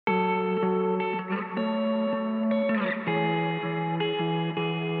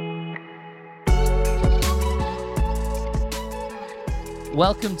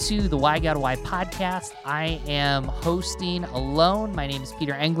Welcome to the Why Gotta Why podcast. I am hosting alone. My name is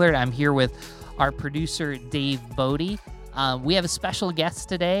Peter Englert. I'm here with our producer, Dave Bodie. We have a special guest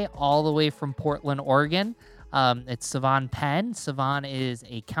today, all the way from Portland, Oregon. It's Savan Penn. Savan is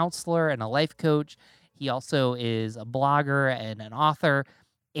a counselor and a life coach. He also is a blogger and an author.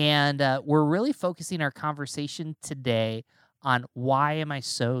 And we're really focusing our conversation today on why am I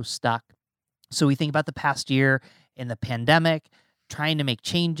so stuck? So we think about the past year in the pandemic, trying to make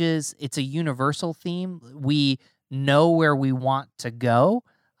changes. It's a universal theme. We know where we want to go,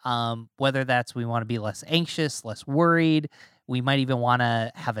 whether that's we want to be less anxious, less worried. We might even want to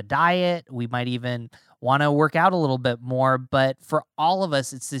have a diet. We might even want to work out a little bit more. But for all of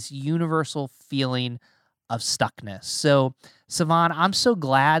us, it's this universal feeling of stuckness. So, Savan, I'm so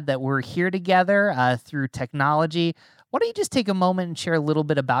glad that we're here together through technology. Why don't you just take a moment and share a little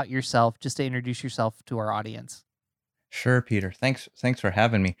bit about yourself, just to introduce yourself to our audience? Sure, Peter. Thanks for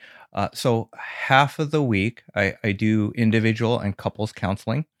having me. So half of the week, I do individual and couples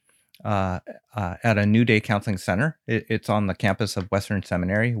counseling at a New Day Counseling Center. It's on the campus of Western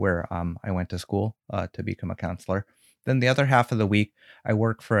Seminary, where I went to school to become a counselor. Then the other half of the week, I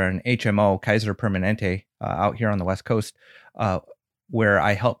work for an HMO, Kaiser Permanente, out here on the West Coast, where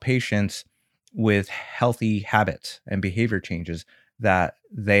I help patients with healthy habits and behavior changes that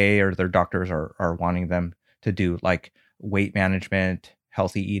they or their doctors are wanting them to do, like weight management,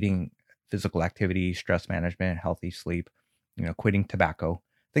 healthy eating, physical activity, stress management, healthy sleep, quitting tobacco,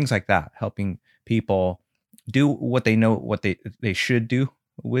 things like that, helping people do what they know, what they should do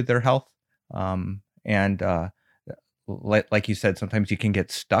with their health. And like you said, sometimes you can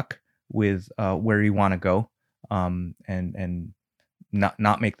get stuck with where you want to go, and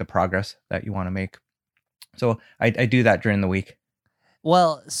not make the progress that you want to make. So I do that during the week.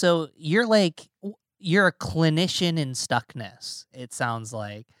 Well, so you're a clinician in stuckness, it sounds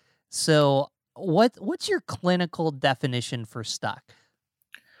like. So what's your clinical definition for stuck?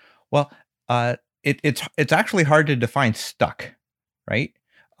 Well, it's actually hard to define stuck, right?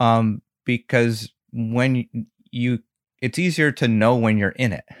 Because when it's easier to know when you're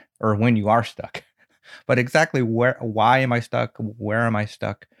in it or when you are stuck, but exactly why am I stuck? Where am I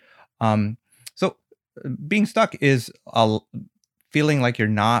stuck? So being stuck is feeling like you're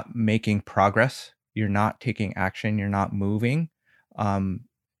not making progress, you're not taking action, you're not moving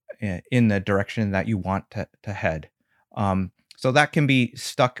in the direction that you want to head. So that can be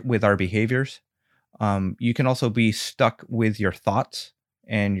stuck with our behaviors. You can also be stuck with your thoughts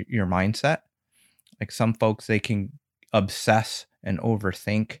and your mindset. Like some folks, they can obsess and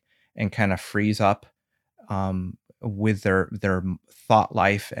overthink and kind of freeze up with their thought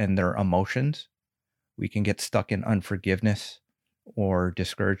life and their emotions. We can get stuck in unforgiveness or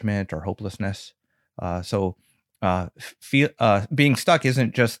discouragement or hopelessness. So being stuck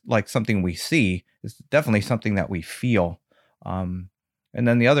isn't just like something we see; it's definitely something that we feel. And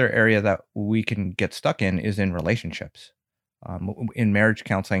then the other area that we can get stuck in is in relationships. In marriage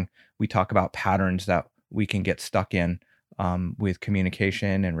counseling, we talk about patterns that we can get stuck in with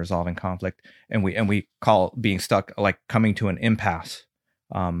communication and resolving conflict, and we call being stuck like coming to an impasse,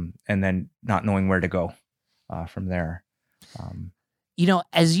 and then not knowing where to go from there.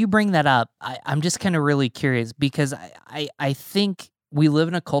 As you bring that up, I'm just kind of really curious because I think we live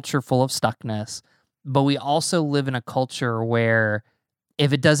in a culture full of stuckness, but we also live in a culture where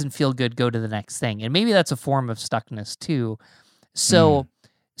if it doesn't feel good, go to the next thing. And maybe that's a form of stuckness too. So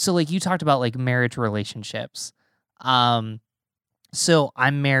like you talked about like marriage relationships. So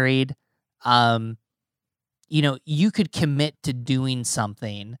I'm married. You could commit to doing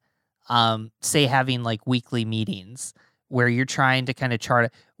something, say having like weekly meetings where you're trying to kind of chart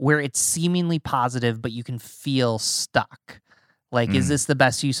it, where it's seemingly positive, but you can feel stuck. Like, is this the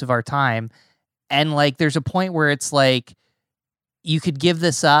best use of our time? And like, there's a point where it's like, you could give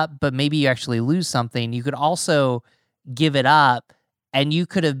this up, but maybe you actually lose something. You could also give it up and you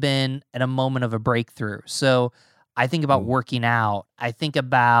could have been at a moment of a breakthrough. So I think about working out. I think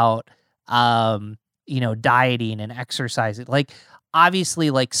about, dieting and exercising. Like,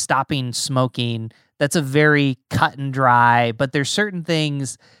 obviously, like stopping smoking, that's a very cut and dry, but there's certain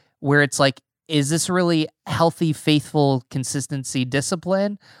things where it's like, is this really healthy, faithful consistency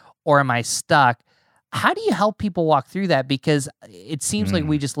discipline, or am I stuck? How do you help people walk through that? Because it seems like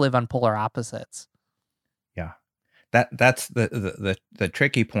we just live on polar opposites. Yeah, that's the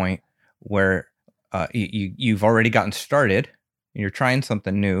tricky point where you've already gotten started, and you're trying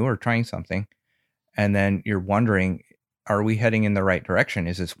something new or trying something, and then you're wondering, are we heading in the right direction?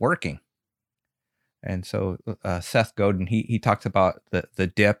 Is this working? And so Seth Godin, he talks about the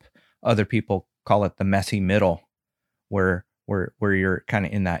dip. Other people call it the messy middle, where where you're kind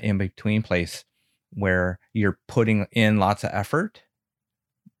of in that in between place where you're putting in lots of effort,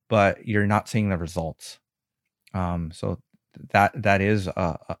 but you're not seeing the results. So that is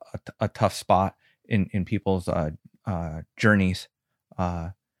a tough spot in people's journeys,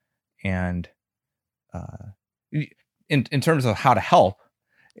 and in terms of how to help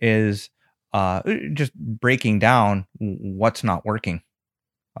is just breaking down what's not working,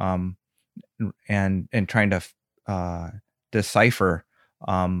 and trying to decipher,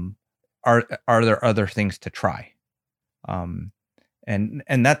 are there other things to try, and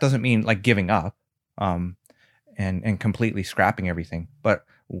that doesn't mean like giving up, and completely scrapping everything, but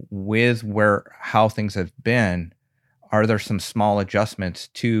with how things have been, are there some small adjustments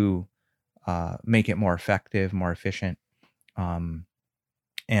to make it more effective, more efficient,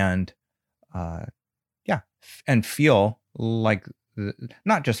 and yeah, and feel like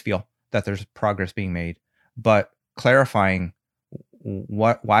not just feel that there's progress being made, but clarifying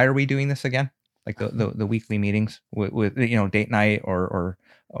why are we doing this again? Like the weekly meetings with date night or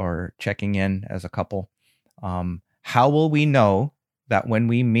checking in as a couple. How will we know that when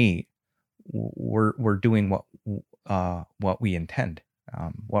we meet, we're doing what we intend?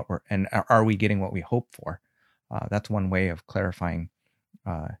 Are we getting what we hope for? That's one way of clarifying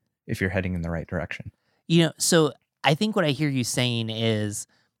if you're heading in the right direction. So I think what I hear you saying is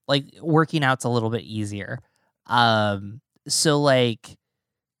like working out's a little bit easier. So like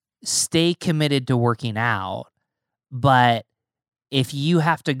stay committed to working out, but if you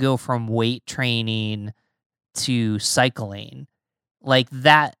have to go from weight training to cycling, like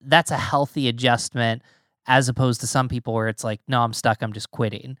that's a healthy adjustment as opposed to some people where it's like, no, I'm stuck, I'm just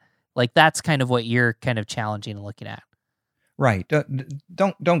quitting. Like that's kind of what you're kind of challenging and looking at. Right.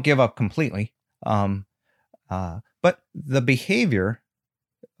 Don't give up completely. But the behavior,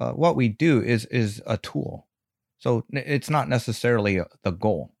 what we do is a tool. So it's not necessarily the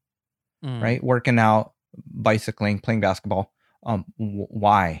goal, right? Working out, bicycling, playing basketball.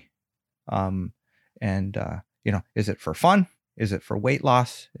 Why? And is it for fun? Is it for weight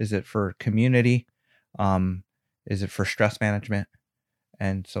loss? Is it for community? Is it for stress management?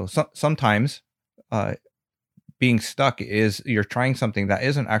 And so sometimes being stuck is you're trying something that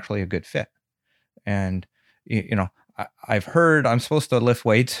isn't actually a good fit. And I've heard I'm supposed to lift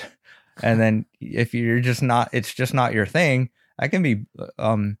weights, and then if you're just not, it's just not your thing. That can be,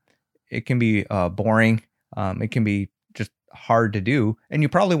 it can be boring. It can be just hard to do, and you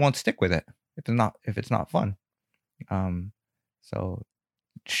probably won't stick with it if it's not fun. So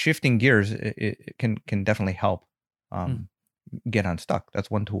shifting gears, it can definitely help get unstuck. That's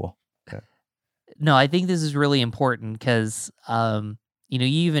one tool. Yeah. No, I think this is really important because, you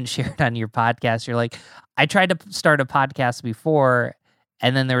even shared on your podcast, you're like, I tried to start a podcast before,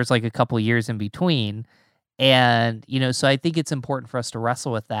 and then there was like a couple years in between. And, so I think it's important for us to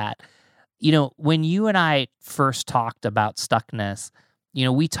wrestle with that. When you and I first talked about stuckness,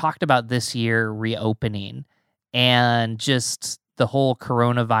 we talked about this year reopening and just the whole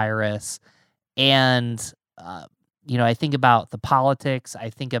coronavirus. And, I think about the politics, I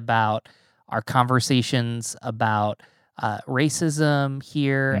think about our conversations about racism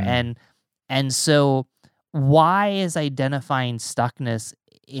here. And so why is identifying stuckness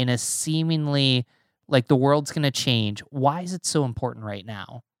in a seemingly like the world's going to change? Why is it so important right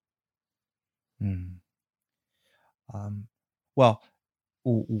now? Well,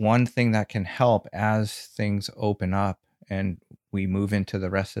 one thing that can help as things open up and we move into the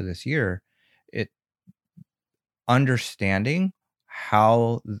rest of this year, it understanding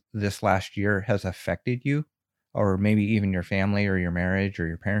how this last year has affected you, or maybe even your family or your marriage or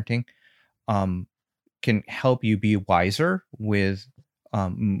your parenting, can help you be wiser with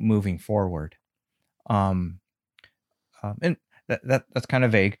moving forward. And that's kind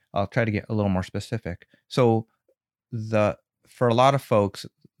of vague. I'll try to get a little more specific. So for a lot of folks,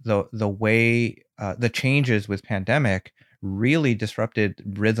 the way the changes with pandemic really disrupted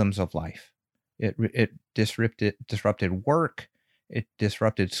rhythms of life. It disrupted work. It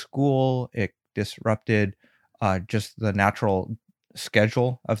disrupted school. It disrupted just the natural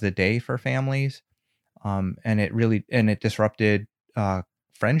schedule of the day for families. And it disrupted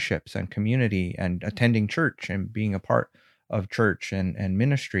friendships and community and attending church and being a part of church and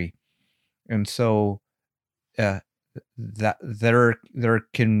ministry. And so that it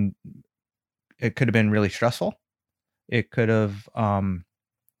could have been really stressful. It could have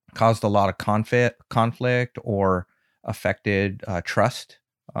caused a lot of conflict or affected trust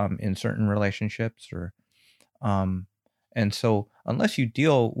in certain relationships, and so unless you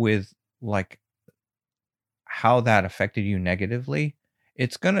deal with like how that affected you negatively,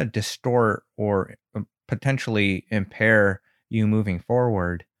 it's going to distort or potentially impair you moving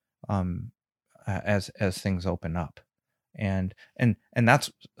forward, as things open up. And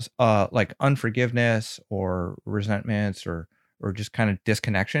that's like unforgiveness or resentments or just kind of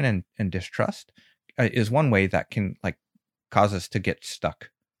disconnection and distrust is one way that can like cause us to get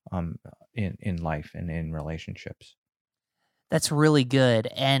stuck in life and in relationships. That's really good.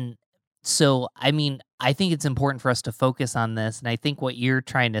 And so, I mean, I think it's important for us to focus on this. And I think what you're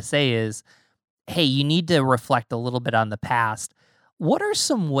trying to say is, hey, you need to reflect a little bit on the past. What are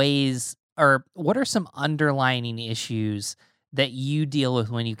some ways or what are some underlining issues that you deal with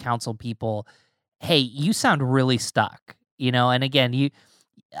when you counsel people? Hey, you sound really stuck, and again,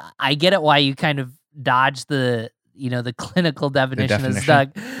 I get it why you kind of dodge the clinical The definition of definition. stuck,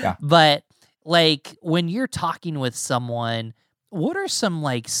 Yeah. but like when you're talking with someone, what are some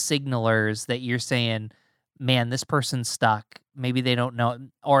like signalers that you're saying, man, this person's stuck. Maybe they don't know,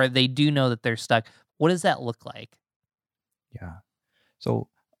 or they do know that they're stuck. What does that look like? Yeah. So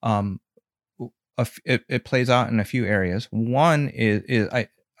um it plays out in a few areas. One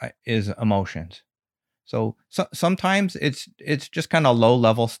is emotions. So sometimes it's just kind of low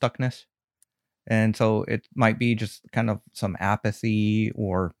level stuckness. And so it might be just kind of some apathy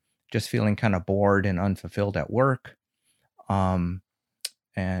or just feeling kind of bored and unfulfilled at work. Um,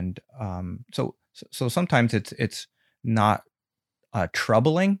 and so sometimes it's not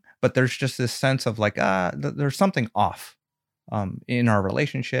troubling, but there's just this sense of like there's something off in our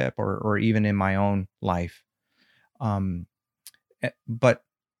relationship or even in my own life. Um, but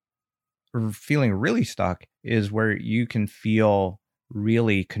feeling really stuck is where you can feel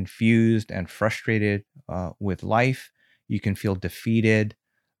really confused and frustrated with life. You can feel defeated.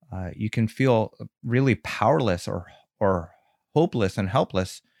 You can feel really powerless or hopeless and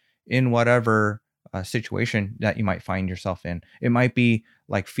helpless in whatever situation that you might find yourself in. It might be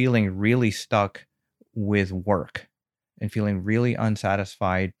like feeling really stuck with work and feeling really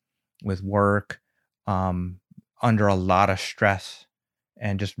unsatisfied with work, um, under a lot of stress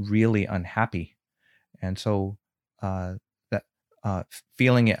and just really unhappy. And so uh, that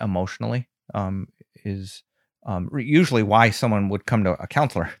feeling it emotionally is usually why someone would come to a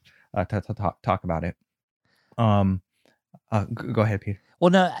counselor to talk about it. Um, go ahead, Peter.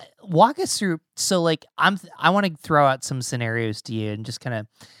 Well, no, walk us through. So, like, I want to throw out some scenarios to you and just kind of.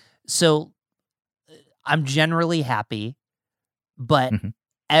 So, I'm generally happy, but Mhm.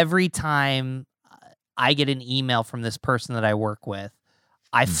 every time I get an email from this person that I work with,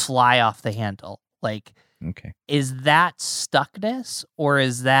 I Mm. fly off the handle. Like, Okay. is that stuckness or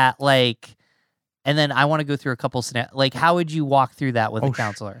is that like? And then I want to go through a couple scenarios. Like, how would you walk through that with a Oh,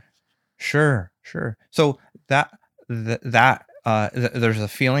 counselor? sure. So there's a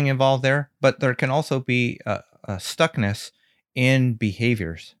feeling involved there, but there can also be a stuckness in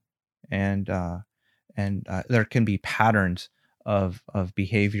behaviors, and there can be patterns of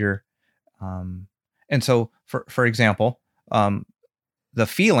behavior. And so, for example, the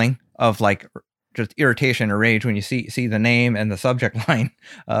feeling of like just irritation or rage when you see the name and the subject line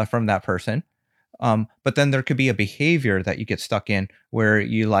from that person. But then there could be a behavior that you get stuck in where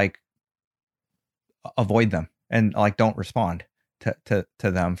you like avoid them and like don't respond to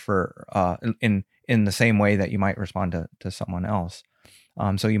them for in the same way that you might respond to someone else.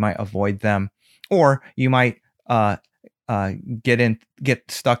 So you might avoid them, or you might uh, get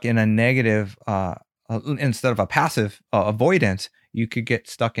stuck in a negative instead of a passive avoidance. You could get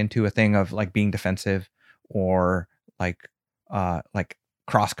stuck into a thing of like being defensive or like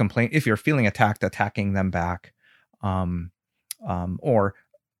cross complaint. If you're feeling attacked, attacking them back, um, or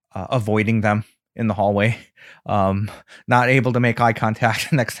avoiding them in the hallway, not able to make eye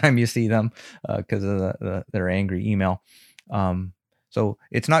contact next time you see them because of their angry email. So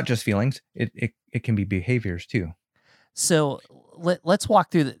it's not just feelings; it can be behaviors too. So let's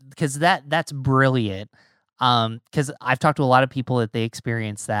walk through because that's brilliant. Because I've talked to a lot of people that they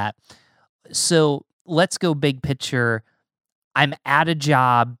experience that. So let's go big picture. I'm at a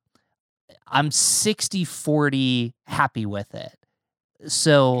job. I'm 60-40 happy with it.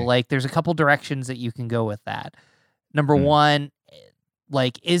 So Okay. like there's a couple directions that you can go with that. Number Mm, one,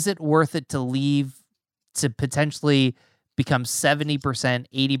 like, is it worth it to leave to potentially become 70%,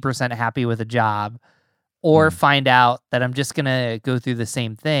 80% happy with a job, or mm, find out that I'm just going to go through the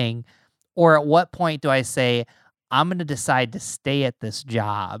same thing? Or at what point do I say, I'm going to decide to stay at this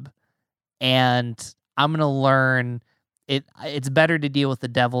job and I'm going to learn it's better to deal with the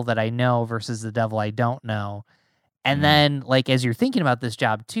devil that I know versus the devil I don't know. And mm, then like as you're thinking about this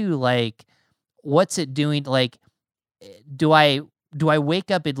job too, like what's it doing? Like do I wake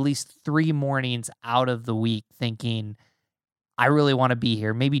up at least 3 mornings out of the week thinking I really want to be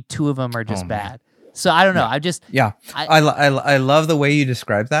here? Maybe 2 of them are oh just man. bad. So I don't know. Yeah. I just I love the way you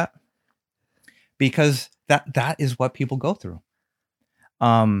describe that, because that is what people go through.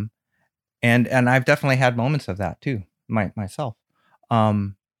 And I've definitely had moments of that too, myself.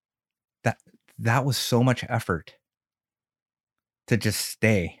 That was so much effort to just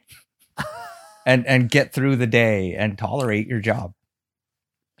stay and get through the day and tolerate your job,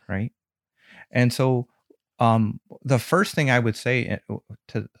 right? And so the first thing I would say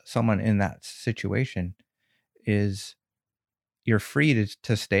to someone in that situation is, you're free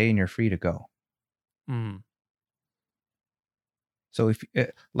to stay and you're free to go. Mm. So if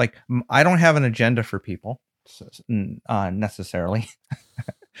I don't have an agenda for people necessarily.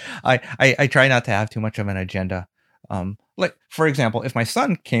 I try not to have too much of an agenda. Like, for example, if my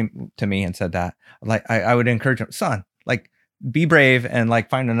son came to me and said that, like, I would encourage him, son, like, be brave and like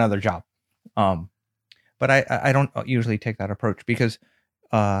find another job. But I don't usually take that approach, because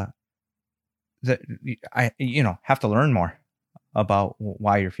I have to learn more about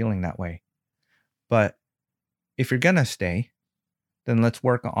why you're feeling that way. But if you're gonna stay, then let's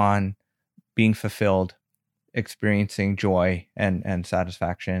work on being fulfilled, experiencing joy and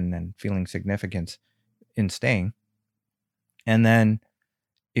satisfaction and feeling significance in staying. And then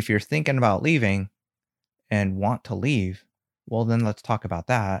if you're thinking about leaving and want to leave, well, then let's talk about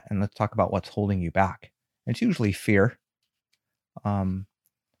that, and let's talk about what's holding you back. And it's usually fear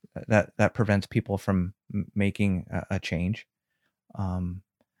that prevents people from making a change, and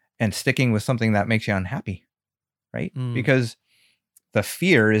sticking with something that makes you unhappy, right? Because the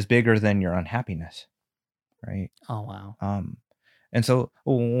fear is bigger than your unhappiness, right? Oh, wow. And so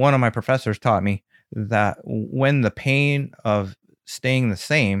one of my professors taught me that when the pain of staying the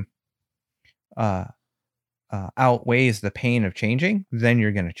same outweighs the pain of changing, then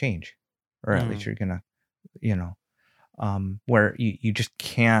you're going to change, or at least you're going to, where you just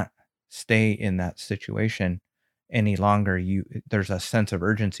can't stay in that situation any longer. There's a sense of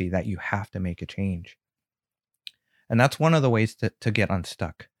urgency that you have to make a change. And that's one of the ways to get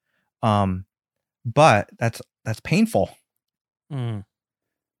unstuck. But that's painful. And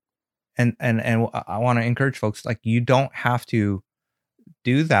I want to encourage folks, like, you don't have to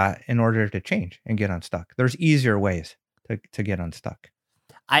do that in order to change and get unstuck. There's easier ways to get unstuck.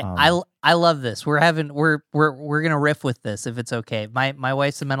 I love this. We're gonna riff with this if it's okay. My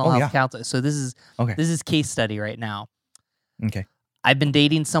wife's a mental health counselor, so this is case study right now. Okay. I've been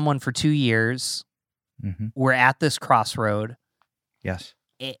dating someone for 2 years. Mm-hmm. We're at this crossroad. Yes.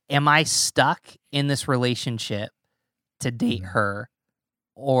 Am I stuck in this relationship to date her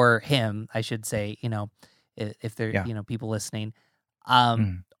or him? I should say, if there, people listening,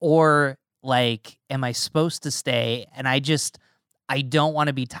 or like, am I supposed to stay? And I don't want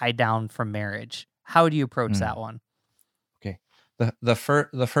to be tied down from marriage. How do you approach that one? Okay. The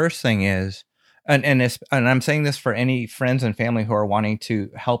first thing is, and I'm saying this for any friends and family who are wanting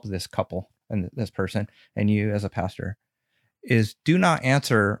to help this couple and this person and you as a pastor, is do not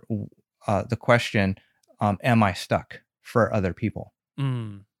answer the question, am I stuck, for other people?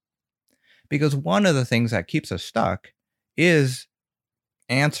 Because one of the things that keeps us stuck is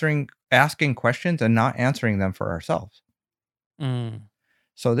asking questions and not answering them for ourselves.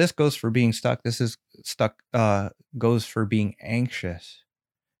 So this goes for being stuck. This is stuck, goes for being anxious.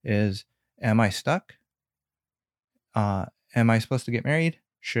 Am I stuck? Am I supposed to get married?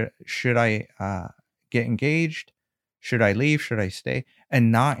 Should I get engaged? Should I leave? Should I stay?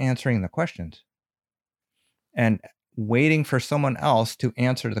 And not answering the questions, and waiting for someone else to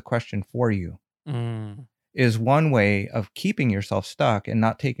answer the question for you is one way of keeping yourself stuck and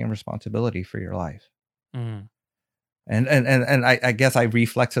not taking responsibility for your life. And I guess I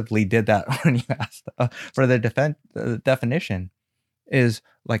reflexively did that when you asked for the definition. Is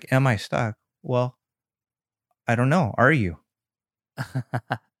like, am I stuck? Well, I don't know. Are you?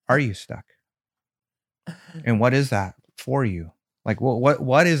 Are you stuck? And what is that for you? Like,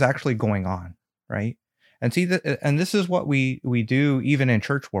 what is actually going on, right? And see that, and this is what we do even in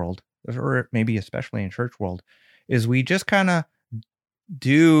church world, or maybe especially in church world, is we just kind of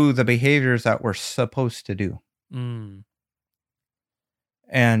do the behaviors that we're supposed to do. And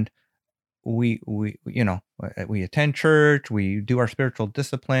we attend church, we do our spiritual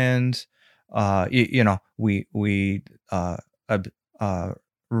disciplines, we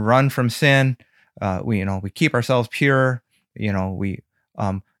run from sin, we keep ourselves pure,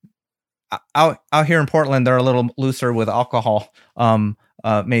 out here in Portland they're a little looser with alcohol,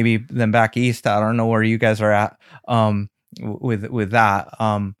 maybe than back east. I don't know where you guys are at with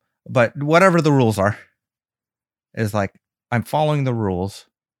that, but whatever the rules are, is like, I'm following the rules,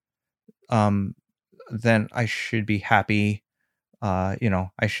 then I should be happy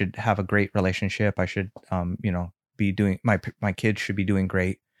I should have a great relationship. I should, be doing my kids should be doing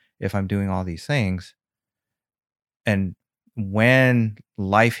great if I'm doing all these things. And when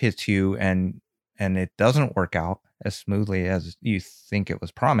life hits you and it doesn't work out as smoothly as you think it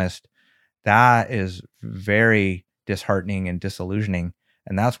was promised, that is very disheartening and disillusioning.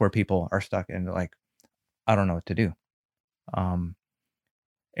 And that's where people are stuck and like, I don't know what to do.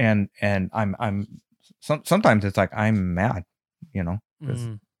 And sometimes it's like I'm mad, because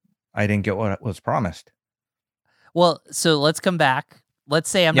I didn't get what was promised. Well, so let's come back. Let's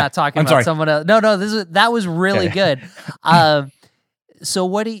say I'm not talking I'm about sorry. someone else. No, that was really good. So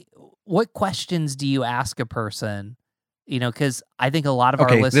what questions do you ask a person? Because I think a lot of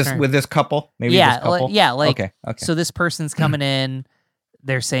our listeners with this couple, maybe this couple. Okay. Okay. So this person's coming in,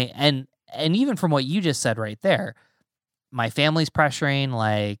 they're saying, and even from what you just said right there, my family's pressuring,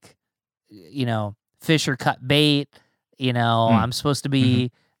 like, fish or cut bait. I'm supposed to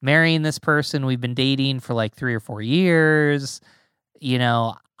be marrying this person. We've been dating for like 3 or 4 years.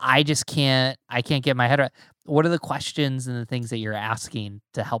 I can't get my head around. What are the questions and the things that you're asking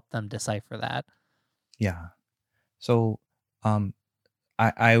to help them decipher that? Yeah. So,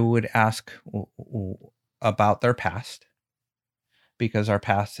 I would ask about their past, because our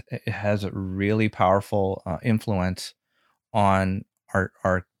past has a really powerful influence on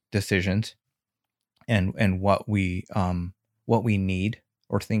our decisions and what we need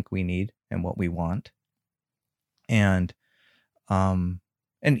or think we need and what we want. And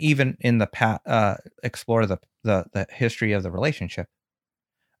even in the past, explore the history of the relationship.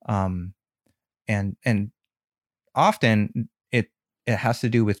 And often it has to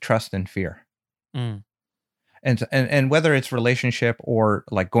do with trust and fear. And whether it's relationship or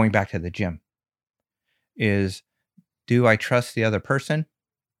like going back to the gym, is, do I trust the other person?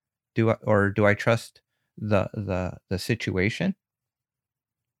 Do I trust the situation?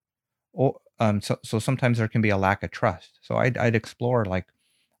 Or so sometimes there can be a lack of trust. So I'd explore like,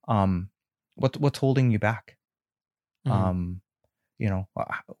 what's holding you back? How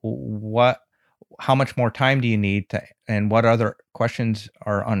much more time do you need to, and what other questions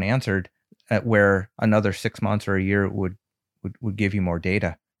are unanswered, where another 6 months or a year would give you more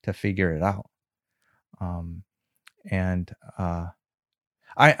data to figure it out. I'm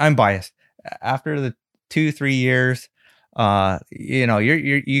biased. After the 2-3 years,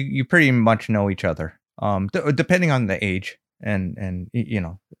 you pretty much know each other, depending on the age and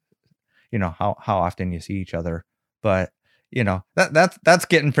how often you see each other. But that's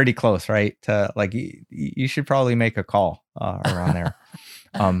getting pretty close, right? To like, you should probably make a call around there.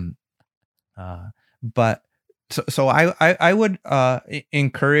 But so I would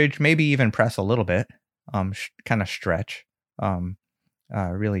encourage, maybe even press a little bit, kind of stretch,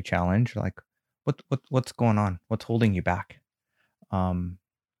 really challenge, like, what's going on? What's holding you back? And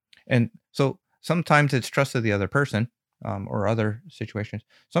so sometimes it's trust of the other person, or other situations.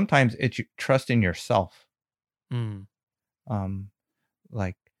 Sometimes it's trust in yourself.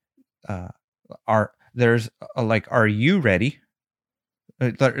 Like, are you ready?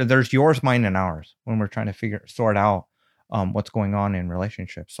 There's yours, mine, and ours when we're trying to sort out what's going on in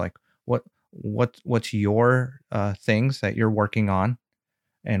relationships. Like, what's your things that you're working on,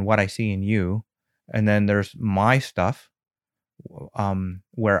 and what I see in you, and then there's my stuff,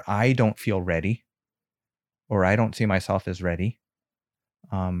 where I don't feel ready, or I don't see myself as ready,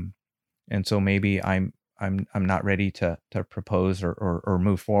 and so maybe I'm not ready to propose or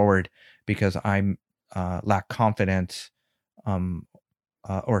move forward because I'm lack confidence,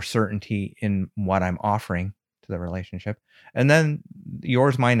 or certainty in what I'm offering to the relationship. And then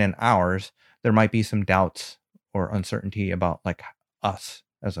yours, mine, and ours, there might be some doubts or uncertainty about like us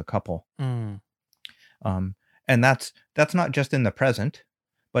as a couple. And that's not just in the present,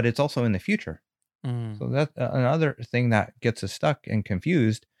 but it's also in the future. So that's another thing that gets us stuck and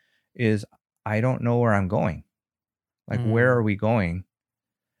confused, is I don't know where I'm going. Like, where are we going?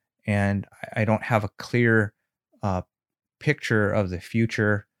 And I don't have a clear picture of the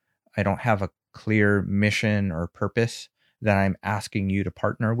future. I don't have a clear mission or purpose that I'm asking you to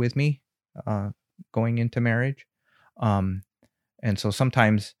partner with me going into marriage. And so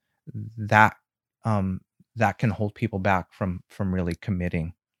sometimes that can hold people back from really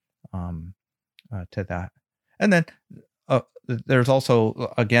committing to that. And then there's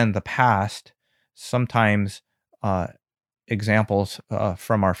also, again, the past. Sometimes examples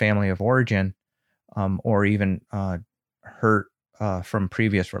from our family of origin, or even hurt from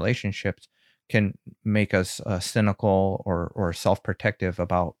previous relationships, can make us cynical or self-protective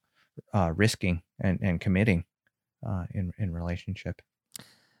about risking and committing in relationship.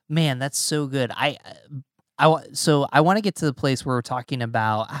 Man, that's so good. So I want to get to the place where we're talking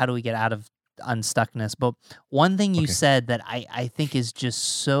about how do we get out of unstuckness. But one thing you Okay. said that I think is just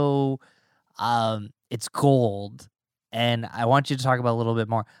so it's gold, and I want you to talk about a little bit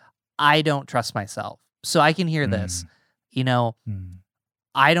more. I don't trust myself. So I can hear this. Mm, You know, mm,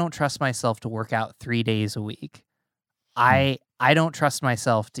 I don't trust myself to work out 3 days a week. mm, I don't trust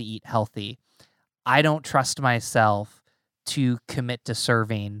myself to eat healthy. I don't trust myself to commit to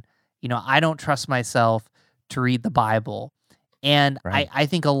serving. I don't trust myself to read the Bible. And I, right. I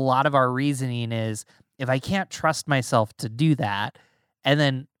think a lot of our reasoning is if I can't trust myself to do that, and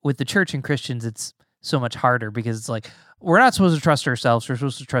then with the church and Christians, it's so much harder because it's like, we're not supposed to trust ourselves. We're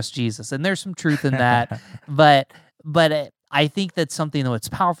supposed to trust Jesus. And there's some truth in that. But I think that's something that's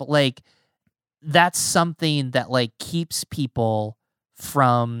powerful. Like, that's something that like keeps people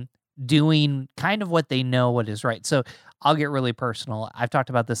from doing kind of what they know what is right. So I'll get really personal. I've talked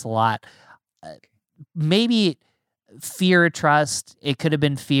about this a lot. Uh, Maybe fear, trust, it could have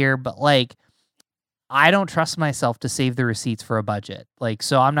been fear, but like I don't trust myself to save the receipts for a budget. Like,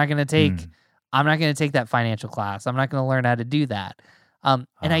 so Mm, I'm not going to take that financial class. I'm not going to learn how to do that.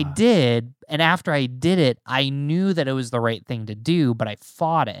 And I ah, did, and after I did it, I knew that it was the right thing to do, but I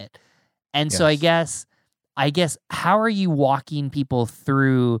fought it. And so yes. I guess how are you walking people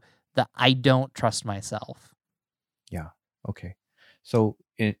through the I don't trust myself? Yeah. Okay. So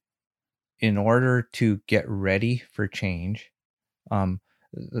in order to get ready for change, um,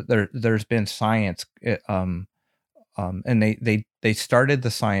 there's been science, and they started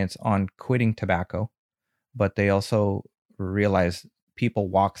the science on quitting tobacco, but they also realize people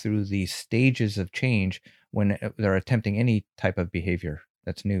walk through these stages of change when they're attempting any type of behavior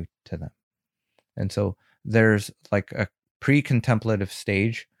that's new to them. And so there's like a pre-contemplative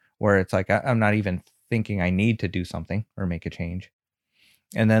stage where it's like I'm not even thinking I need to do something or make a change.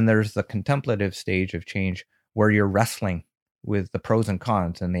 And then there's the contemplative stage of change where you're wrestling with the pros and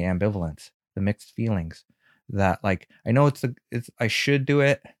cons and the ambivalence, the mixed feelings that like I know it's I should do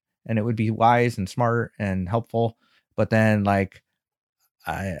it and it would be wise and smart and helpful, but then like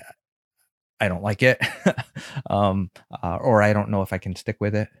I I don't like it. Or I don't know if I can stick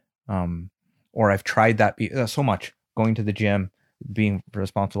with it. Um, or I've tried that so much going to the gym, being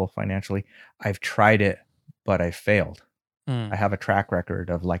responsible financially. I've tried it, but I failed. I Mm, have a track record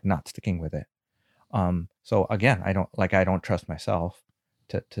of like not sticking with it. So again, I don't trust myself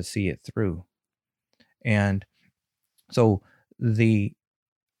to see it through. And so the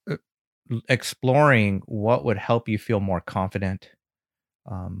uh, exploring what would help you feel more confident.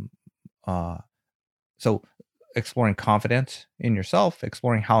 Um, uh, so exploring confidence in yourself,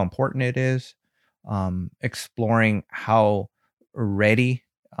 exploring how important it is, exploring how ready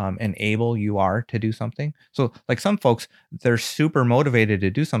and able you are to do something. So like some folks, they're super motivated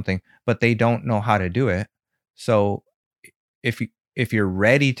to do something, but they don't know how to do it. So if you're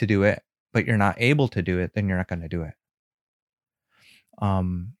ready to do it, but you're not able to do it, then you're not going to do it.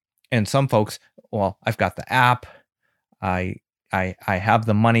 Um, and some folks, well, I've got the app. I I have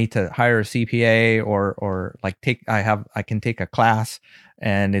the money to hire a CPA or like I can take a class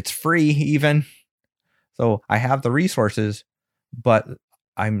and it's free even. So I have the resources, but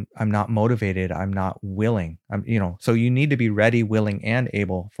I'm not motivated. I'm not willing. So you need to be ready, willing, and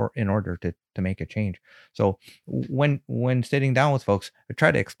able for in order to make a change. So when sitting down with folks, I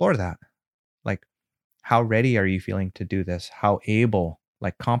try to explore that. Like, how ready are you feeling to do this? How able,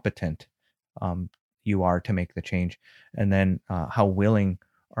 like competent, um, you are to make the change, and then how willing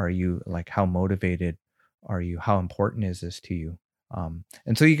are you? Like, how motivated are you? How important is this to you?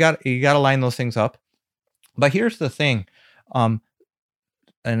 And so you got to line those things up. But here's the thing, um,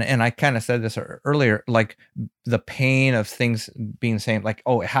 and I kind of said this earlier, like the pain of things being the same, like,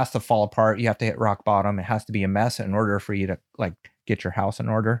 oh, it has to fall apart. You have to hit rock bottom. It has to be a mess in order for you to like get your house in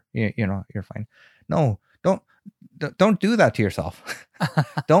order. You're fine. No, don't do that to yourself.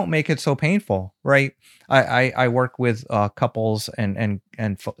 Don't make it so painful, right? I work with couples and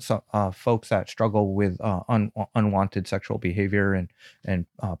folks that struggle with unwanted sexual behavior and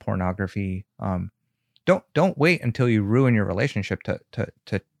pornography. Don't wait until you ruin your relationship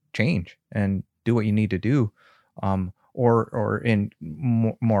to change and do what you need to do. Or in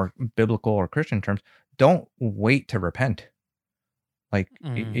more biblical or Christian terms, don't wait to repent. Like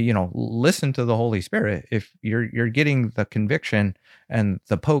mm, listen to the Holy Spirit. If you're getting the conviction and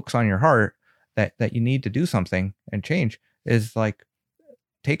the pokes on your heart that you need to do something and change, is like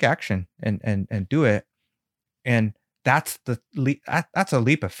take action and do it. And that's that's a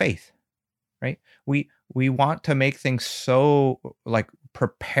leap of faith, right? We want to make things so like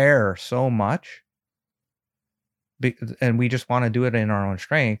prepare so much, and we just want to do it in our own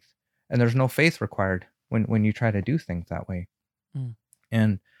strength, and there's no faith required. when you try to do things that way. Mm.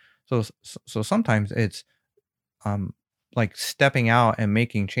 And so sometimes it's like stepping out and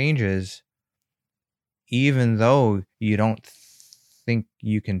making changes even though you don't think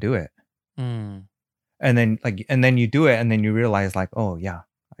you can do it. Mm. And then you do it, and then you realize like, oh yeah,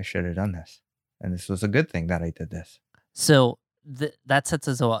 I should have done this, and this was a good thing that I did this. So that sets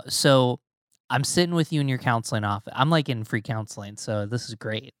us up. So I'm sitting with you in your counseling office. I'm like in free counseling, so this is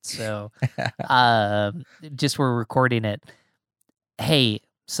great. So just we're recording it. Hey,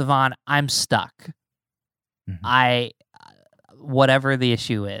 Savan, I'm stuck. Mhm. Whatever the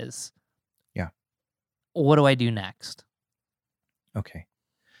issue is. Yeah. What do I do next? Okay.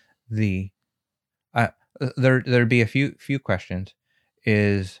 There'd be a few questions.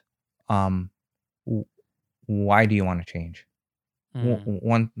 Is why do you want to change? Mm.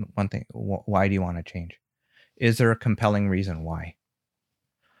 One thing. Why do you want to change? Is there a compelling reason why?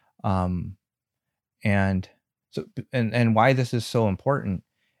 And so and why this is so important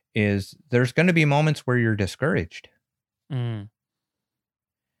is there's going to be moments where you're discouraged, Mm.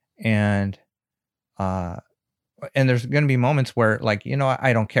 and there's going to be moments where like,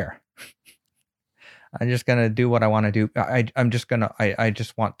 I don't care. I'm just going to do what I want to do. I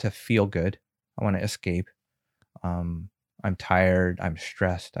just want to feel good. I want to escape. I'm tired, I'm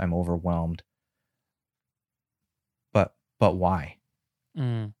stressed, I'm overwhelmed. But why?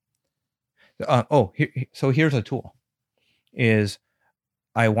 Mm. So here's a tool. Is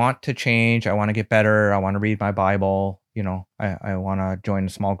I want to change, I want to get better, I want to read my Bible, I want to join a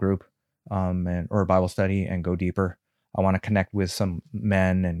small group or a Bible study and go deeper. I want to connect with some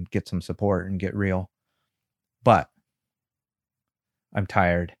men and get some support and get real. But I'm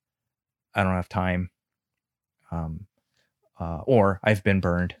tired. I don't have time. Or I've been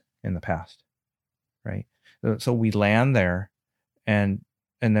burned in the past, right? So we land there, and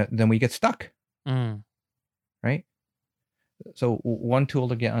then we get stuck, Mm. right? So one tool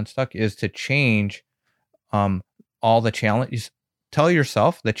to get unstuck is to change all the challenges. Tell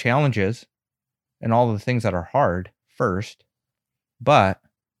yourself the challenges and all the things that are hard first, but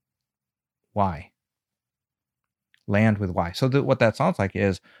why? Land with why. So what that sounds like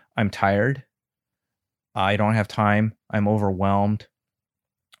is I'm tired. I don't have time. I'm overwhelmed.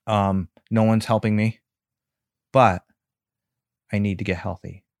 No one's helping me, but I need to get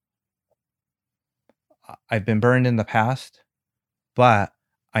healthy. I've been burned in the past, but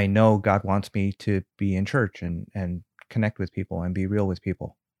I know God wants me to be in church and connect with people and be real with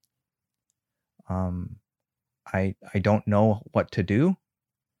people. I don't know what to do,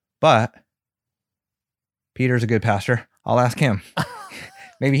 but Peter's a good pastor. I'll ask him.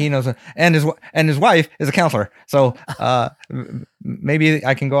 Maybe he knows, and his wife is a counselor. So maybe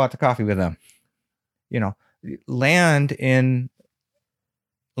I can go out to coffee with them. Land in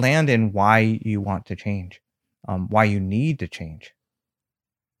why you want to change, why you need to change,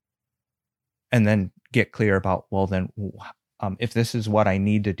 and then get clear about, well, then if this is what I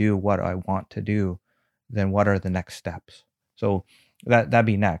need to do, what I want to do, then what are the next steps? So that'd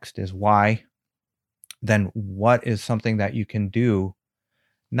be next is why. Then what is something that you can do,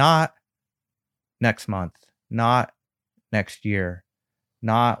 not next month, not next year,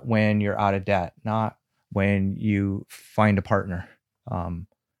 not when you're out of debt, not when you find a partner,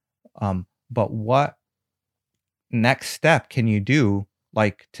 but what next step can you do,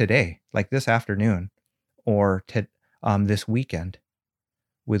 like today, like this afternoon, or this weekend,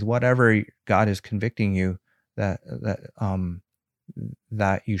 with whatever God is convicting you that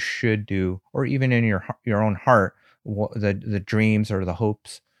you should do, or even in your own heart, the dreams or the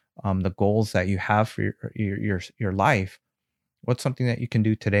hopes, the goals that you have for your life. What's something that you can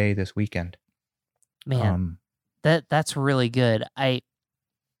do today, this weekend? Man, that's really good.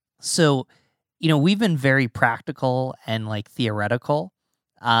 So, we've been very practical and like theoretical.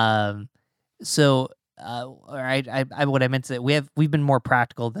 So, or I what I meant to say, we've been more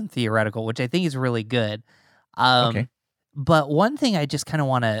practical than theoretical, which I think is really good. Okay. But one thing I just kind of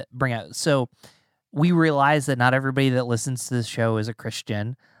want to bring out. So, we realize that not everybody that listens to this show is a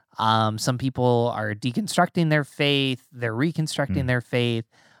Christian. Some people are deconstructing their faith, they're reconstructing their faith.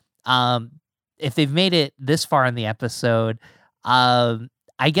 If they've made it this far in the episode, I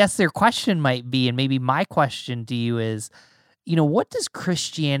guess their question might be, and maybe my question to you is, what does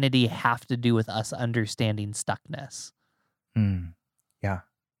Christianity have to do with us understanding stuckness? Yeah.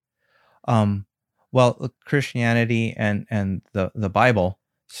 Well, Christianity and the Bible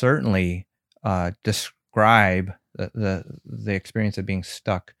certainly describe the experience of being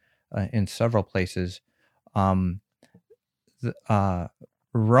stuck in several places.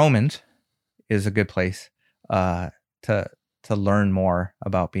 Romans is a good place to learn more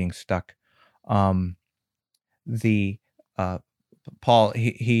about being stuck. the Paul,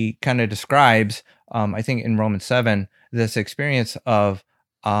 he kind of describes, I think in Romans 7, this experience of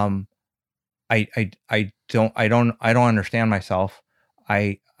I don't understand myself.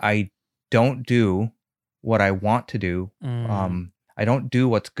 I don't do what I want to do. I don't do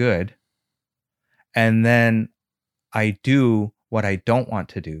what's good, and then I do what I don't want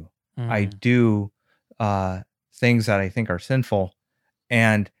to do. I do things that I think are sinful,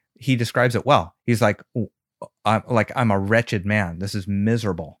 and he describes it well. He's like, I'm a wretched man. This is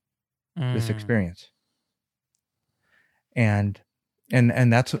miserable. This experience, and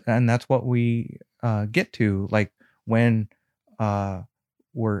that's what we get to, like when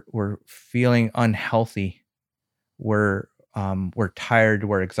we're feeling unhealthy, we're tired,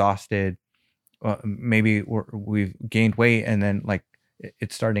 we're exhausted, maybe we've gained weight, and then like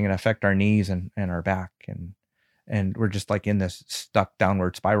it's starting to affect our knees and our back, and we're just like in this stuck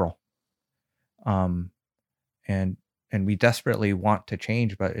downward spiral, and we desperately want to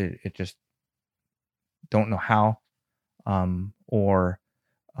change, but it just don't know how, or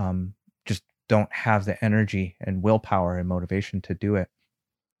just don't have the energy and willpower and motivation to do it.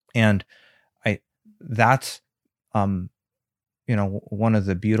 And that's one of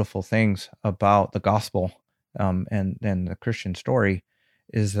the beautiful things about the gospel, and the Christian story,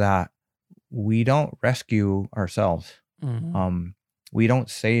 is that we don't rescue ourselves. We don't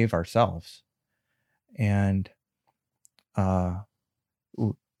save ourselves. And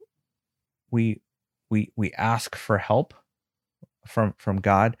we ask for help from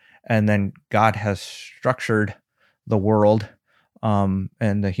God, and then God has structured the world, and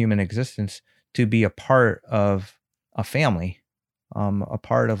the human existence to be a part of a family, a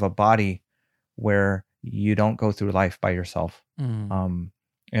part of a body where you don't go through life by yourself. And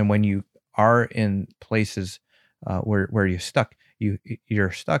when you are in places where you're stuck, you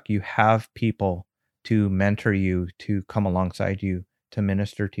have people to mentor you, to come alongside you, to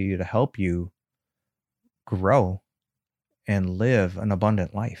minister to you, to help you grow and live an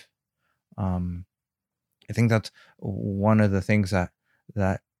abundant life. I think that's one of the things that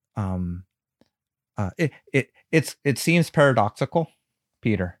it seems paradoxical,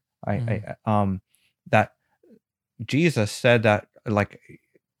 Peter. That Jesus said that, like,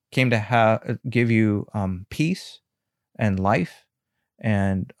 came to give you peace and life,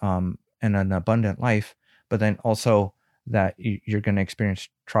 and an abundant life, but then also that you're going to experience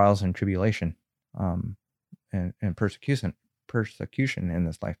trials and tribulation, and persecution in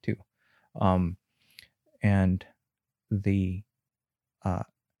this life too. And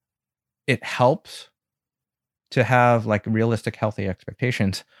it helps to have like realistic, healthy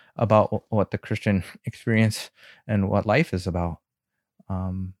expectations about what the Christian experience and what life is about,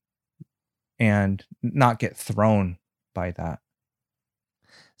 and not get thrown by that.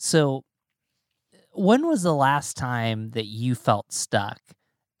 So when was the last time that you felt stuck?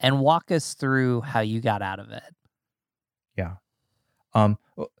 And walk us through how you got out of it. Yeah.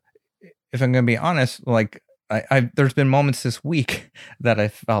 If I'm going to be honest, like there's been moments this week that I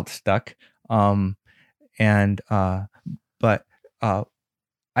felt stuck. But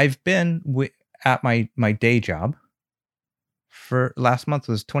I've been at my day job for last month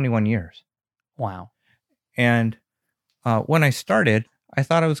was 21 years. Wow. And when I started, I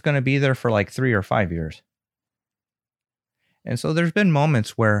thought I was going to be there for like 3 or 5 years. And so there's been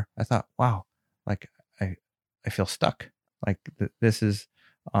moments where I thought, wow, like I feel stuck. Like this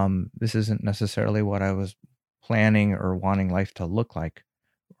isn't necessarily what I was planning or wanting life to look like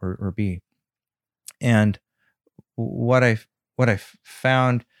or be. And what I've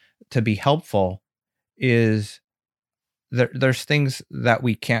found to be helpful is there's things that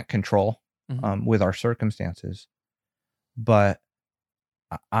we can't control, with our circumstances, but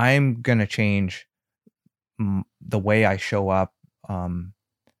I'm going to change the way I show up. I'm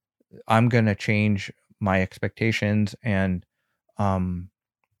going to change my expectations and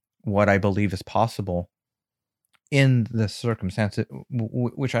what I believe is possible in the circumstances,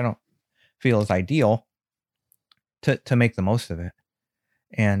 which I don't feel is ideal, to make the most of it,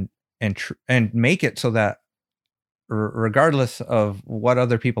 and make it so that regardless of what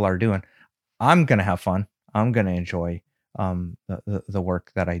other people are doing, I'm going to have fun. I'm going to enjoy the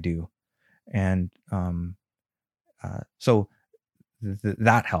work that I do. And so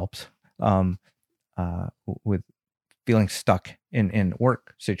that helps with feeling stuck in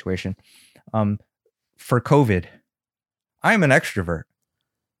work situation. For COVID, I'm an extrovert.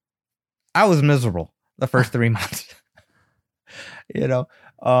 I was miserable the first 3 months.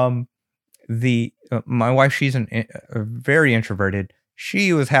 My wife, she's very introverted.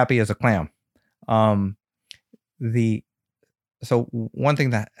 She was happy as a clam. So one thing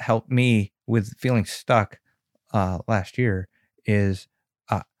that helped me with feeling stuck last year is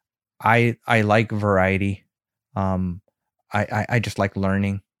uh, I like variety. Um, I just like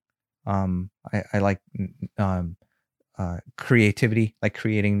learning. I like creativity, like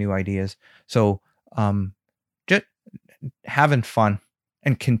creating new ideas. So just having fun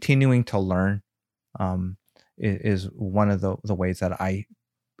and continuing to learn is one of the ways that I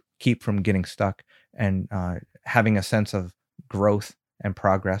keep from getting stuck, and having a sense of growth and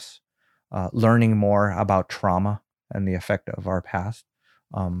progress, learning more about trauma and the effect of our past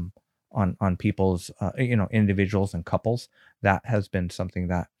um, on people's individuals and couples. That has been something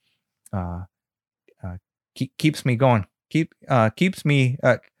that uh, keeps me going, keeps me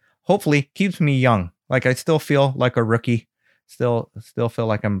hopefully keeps me young. Like I still feel like a rookie, still feel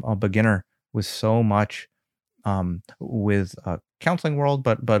like I'm a beginner with so much with counseling world,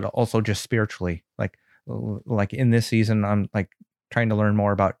 but also just spiritually. Like in this season, I'm like trying to learn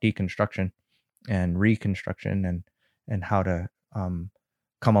more about deconstruction and reconstruction, and how to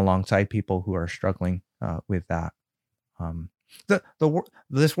come alongside people who are struggling with that. Um,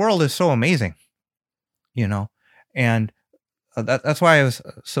 this world is so amazing, you know, and that's why I was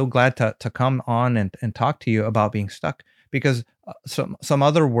so glad to come on and talk to you about being stuck, because some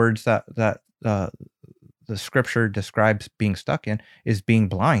other words that the scripture describes being stuck in is being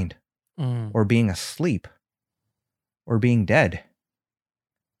blind, Mm. or being asleep, or being dead,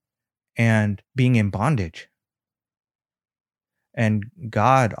 and being in bondage. And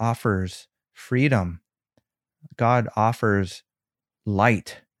God offers freedom. God offers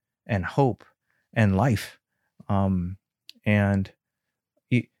light and hope and life. And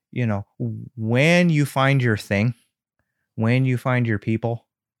when you find your thing, when you find your people,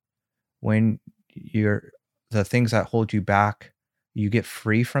 when you're the things that hold you back, you get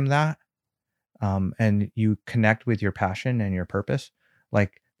free from that, and you connect with your passion and your purpose.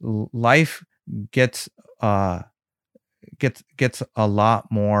 Like life gets uh gets a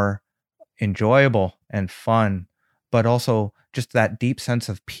lot more enjoyable and fun, but also just that deep sense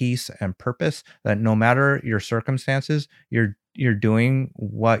of peace and purpose, that no matter your circumstances, you're doing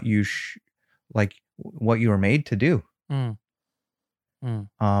what like what you were made to do. Mm. Mm.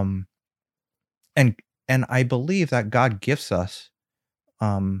 Um and and I believe that God gifts us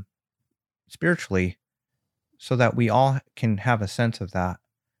um spiritually, so that we all can have a sense of that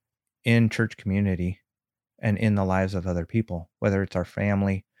in church community and in the lives of other people, whether it's our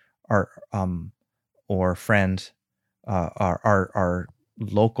family, our or friends, our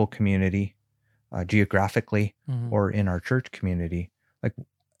local community, geographically, Mhm. or in our church community. Like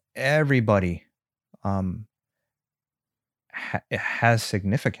everybody um, has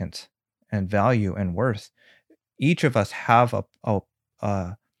significance and value and worth. Each of us have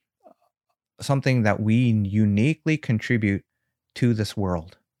a something that we uniquely contribute to this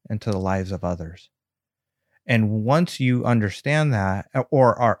world and to the lives of others. And once you understand that,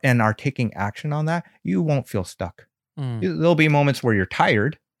 or are taking action on that, you won't feel stuck. Mm. There'll be moments where you're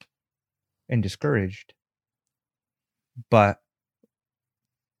tired and discouraged, but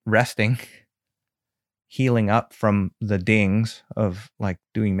resting, healing up from the dings of like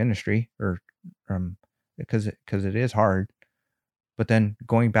doing ministry, or because it is hard, but then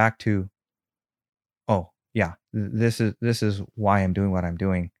going back to, oh yeah, this is why I'm doing what I'm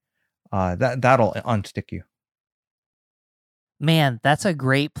doing. That'll unstick you. Man, that's a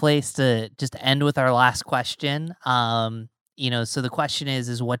great place to just end with our last question. So the question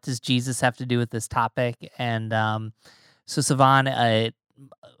is what does Jesus have to do with this topic? And so Savan, I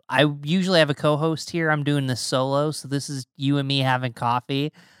usually have a co-host here. I'm doing this solo, so this is you and me having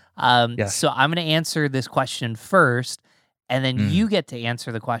coffee. Yes. So I'm going to answer this question first, and then Mm. you get to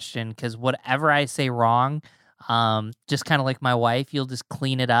answer the question, because whatever I say wrong, just kind of like my wife, you'll just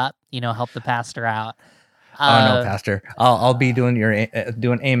clean it up, help the pastor out. Oh no, Pastor. I'll be doing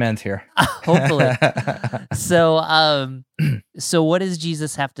doing amens here. Hopefully. So what does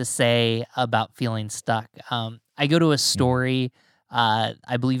Jesus have to say about feeling stuck? I go to a story.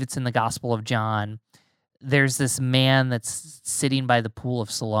 I believe it's in the Gospel of John. There's this man that's sitting by the pool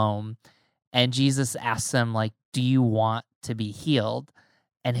of Siloam, and Jesus asks him, like, "Do you want to be healed?"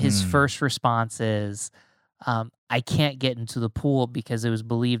 And his Mm. first response is, "I can't get into the pool," because it was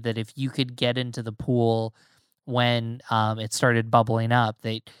believed that if you could get into the pool when it started bubbling up,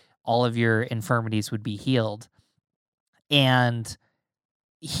 that all of your infirmities would be healed. And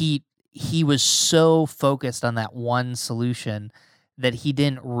he was so focused on that one solution that he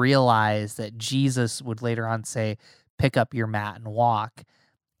didn't realize that Jesus would later on say, "Pick up your mat and walk."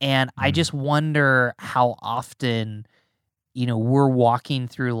 And I Mm. just wonder how often, we're walking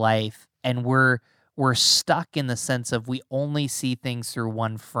through life and we're stuck in the sense of we only see things through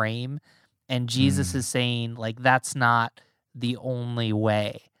one frame, And Jesus is saying, like, that's not the only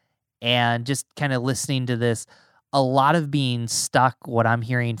way. And just kind of listening to this, a lot of being stuck, what I'm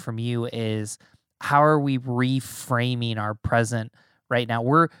hearing from you is, how are we reframing our present right now?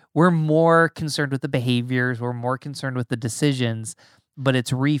 We're more concerned with the behaviors, we're more concerned with the decisions, but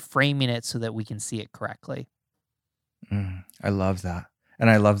it's reframing it so that we can see it correctly. I love that. And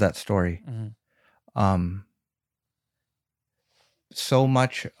I love that story. So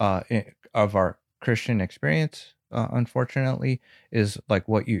much of our Christian experience, unfortunately, is like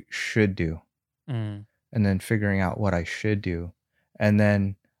what you should do. And then figuring out what I should do. And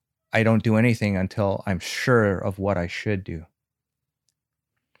then I don't do anything until I'm sure of what I should do.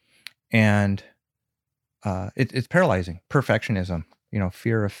 And it's paralyzing. Perfectionism,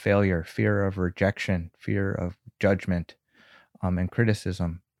 fear of failure, fear of rejection, fear of judgment, and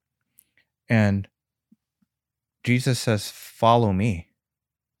criticism. And Jesus says, follow me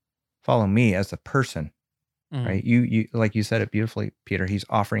as a person, right? You, like you said it beautifully, Peter, he's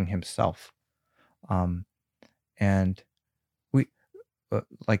offering himself. And we,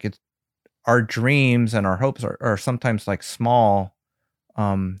 like, it's our dreams and our hopes are sometimes like small,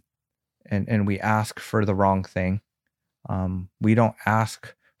 and we ask for the wrong thing. We don't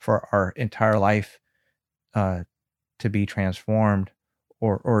ask for our entire life to be transformed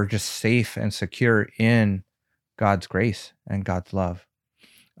or just safe and secure in God's grace and God's love.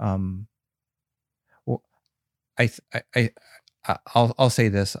 Well, I'll say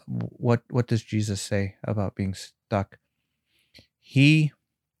this. What does Jesus say about being stuck? He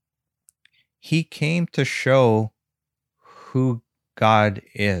came to show who God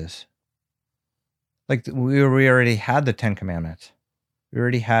is. Like, we already had the 10 Commandments. We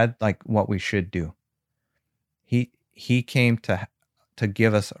already had like what we should do. He came to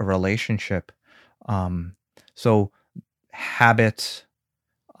give us a relationship. So habits,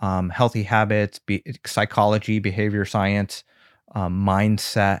 healthy habits, psychology, behavior science,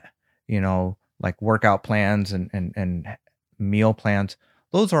 mindset, like workout plans and meal plans.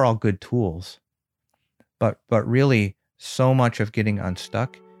 Those are all good tools. But really, so much of getting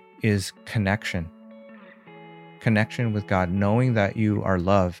unstuck is connection with God, knowing that you are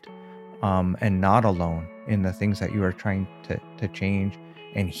loved, and not alone in the things that you are trying to change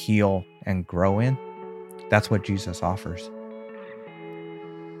and heal and grow in. That's what Jesus offers.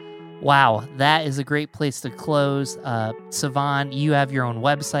 Wow, that is a great place to close. Sevan, you have your own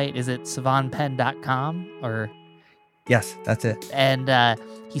website. Is it sevanpenn.com or? Yes, that's it. And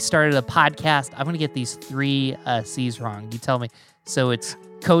he started a podcast. I'm going to get these 3 C's wrong. You tell me. So it's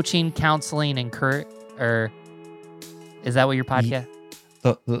coaching, counseling, and or is that what your podcast?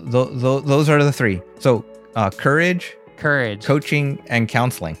 Those are the 3. So courage, coaching, and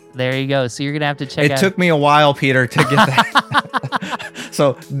counseling. There you go. So you're going to have to check out. It took me a while, Peter, to get that.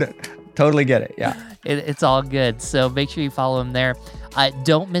 So totally get it. Yeah. It's all good. So make sure you follow him there.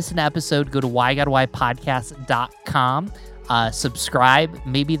 Don't miss an episode. Go to whygodwhypodcast.com. Subscribe.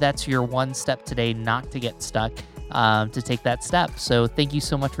 Maybe that's your one step today not to get stuck, to take that step. So thank you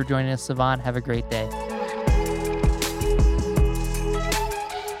so much for joining us, Sevan. Have a great day.